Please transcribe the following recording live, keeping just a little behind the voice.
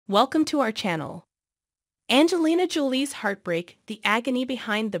Welcome to our channel. Angelina Jolie's heartbreak, the agony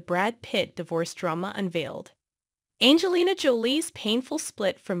behind the Brad Pitt divorce drama unveiled. Angelina Jolie's painful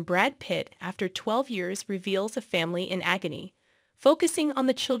split from Brad Pitt after 12 years reveals a family in agony, focusing on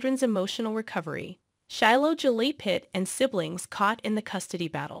the children's emotional recovery. Shiloh Jolie-Pitt and siblings caught in the custody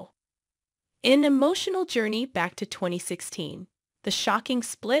battle. In an emotional journey back to 2016, the shocking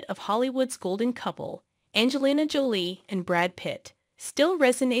split of Hollywood's golden couple, Angelina Jolie and Brad Pitt, still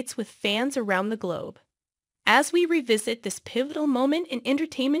resonates with fans around the globe. As we revisit this pivotal moment in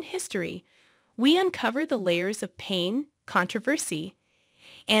entertainment history, we uncover the layers of pain, controversy,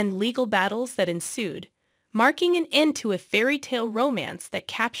 and legal battles that ensued, marking an end to a fairy tale romance that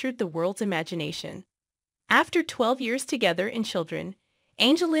captured the world's imagination. After 12 years together and children,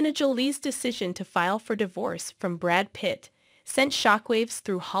 Angelina Jolie's decision to file for divorce from Brad Pitt sent shockwaves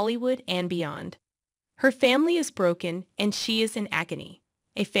through Hollywood and beyond. Her family is broken and she is in agony,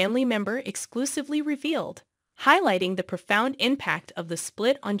 a family member exclusively revealed, highlighting the profound impact of the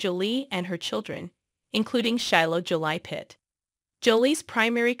split on Jolie and her children, including Shiloh Jolie-Pitt. Jolie's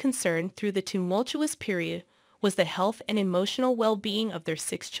primary concern through the tumultuous period was the health and emotional well-being of their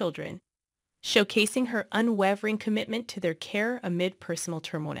 6 children, showcasing her unwavering commitment to their care amid personal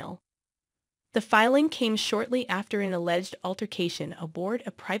turmoil. The filing came shortly after an alleged altercation aboard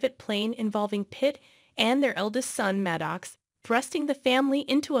a private plane involving Pitt and their eldest son, Maddox, thrusting the family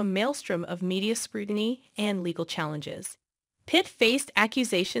into a maelstrom of media scrutiny and legal challenges. Pitt faced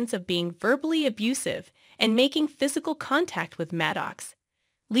accusations of being verbally abusive and making physical contact with Maddox,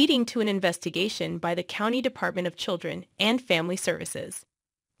 leading to an investigation by the County Department of Children and Family Services.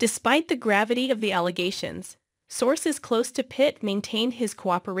 Despite the gravity of the allegations, sources close to Pitt maintained his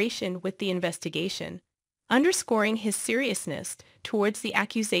cooperation with the investigation, underscoring his seriousness towards the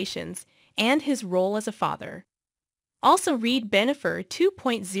accusations and his role as a father. Also read Ben Affleck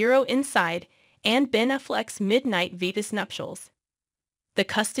 2.0 Inside and Ben Affleck's Midnight Vegas Nuptials. The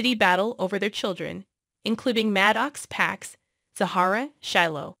custody battle over their children, including Maddox, Pax, Zahara,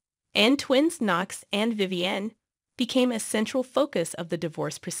 Shiloh, and twins Knox and Vivienne, became a central focus of the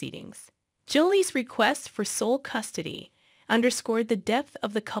divorce proceedings. Jolie's request for sole custody underscored the depth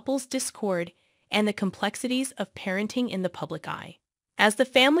of the couple's discord and the complexities of parenting in the public eye. As the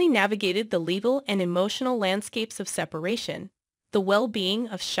family navigated the legal and emotional landscapes of separation, the well-being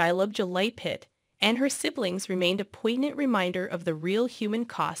of Shiloh Jolie-Pitt and her siblings remained a poignant reminder of the real human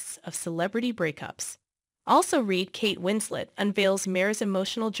costs of celebrity breakups. Also read Kate Winslet unveils Mare's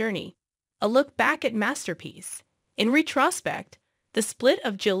emotional journey, a look back at masterpiece. In retrospect, the split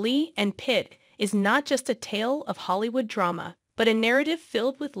of Jolie and Pitt is not just a tale of Hollywood drama, but a narrative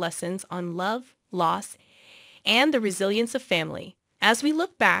filled with lessons on love, loss, and the resilience of family. As we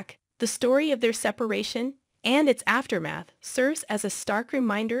look back, the story of their separation and its aftermath serves as a stark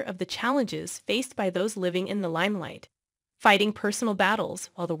reminder of the challenges faced by those living in the limelight, fighting personal battles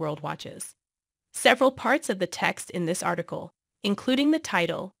while the world watches. Several parts of the text in this article, including the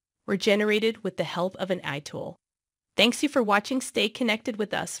title, were generated with the help of an AI tool. Thanks you for watching. Stay connected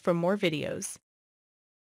with us for more videos.